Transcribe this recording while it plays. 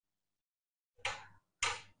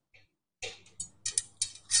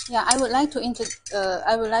Yeah, I would like to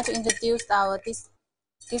introduce our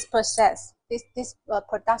this process, this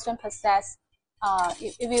production process.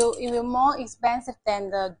 It will more expensive than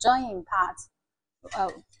the joining part.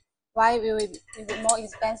 Why will it more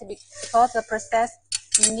expensive? Because the process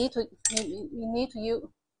you need to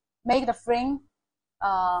make the frame.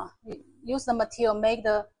 Use the material, make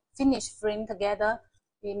the finished frame together.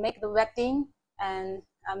 We make the wetting and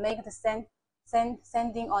make the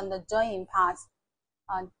sanding on the joining parts.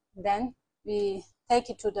 Then we take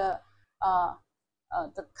it to the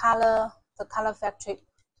color factory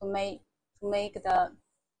to make the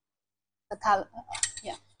color.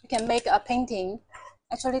 Yeah, you can make a painting.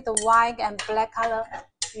 Actually, the white and black color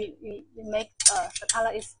we make the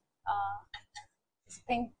color is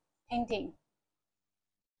painting.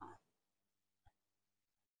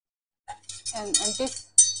 And this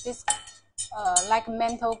like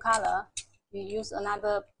mental color, we use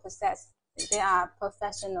another process. They are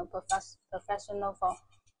professional for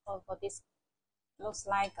this. Looks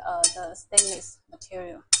like the stainless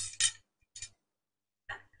material.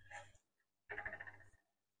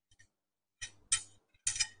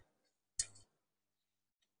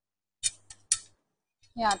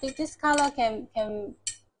 Yeah, this color can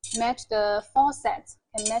match the faucet.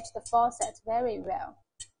 Can match the faucet very well.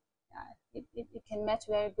 Yeah, it can match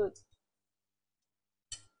very good.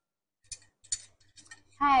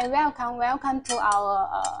 Hi, welcome to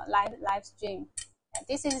our live stream.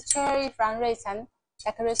 This is Cherry from Ruicheng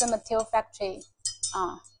Decoration Material Factory.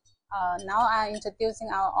 Now I'm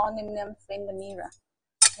introducing our aluminum frame mirror.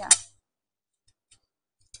 Yeah.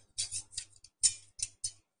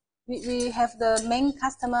 We have the main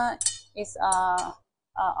customer is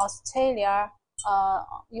Australia,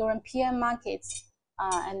 European markets,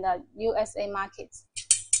 and the USA markets.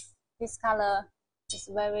 This color is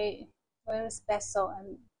very special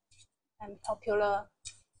and popular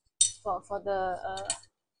for the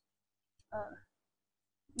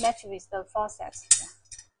match with the faucets. Yeah.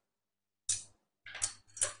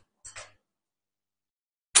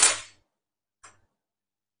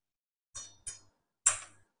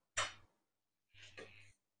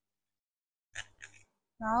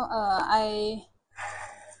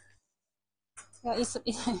 Now it's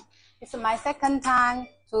my second time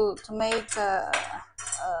to make the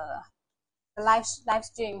live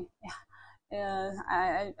stream. Yeah.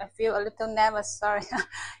 I feel a little nervous. Sorry.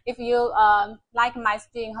 If you like my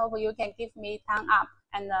stream, hope you can give me thumbs up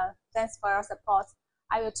and thanks for your support.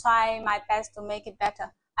 I will try my best to make it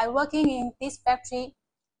better. I'm working in this factory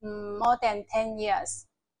more than 10 years.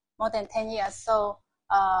 So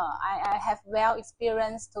I have well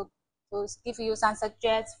experience to give you some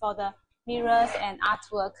suggestions for the mirrors and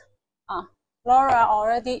artwork. Laura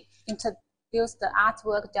already introduced the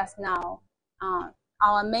artwork just now.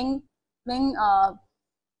 Our main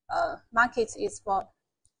market is for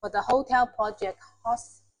the hotel project,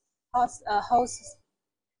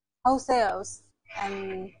 wholesales,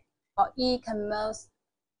 and for e-commerce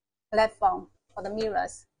platform for the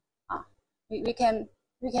mirrors. We can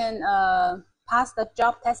pass the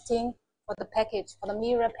job testing for the package, for the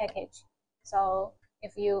mirror package. So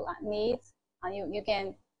if you need, you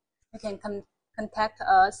can contact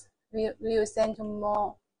us. We will send you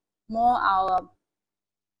more our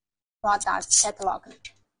product catalog.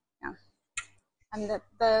 Yeah. And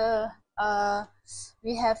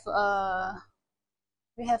we have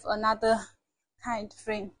another kind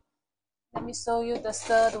frame. Let me show you the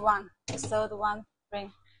third one. The third one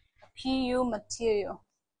frame, PU material.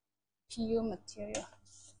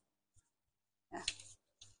 Yeah.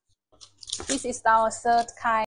 This is our third kind.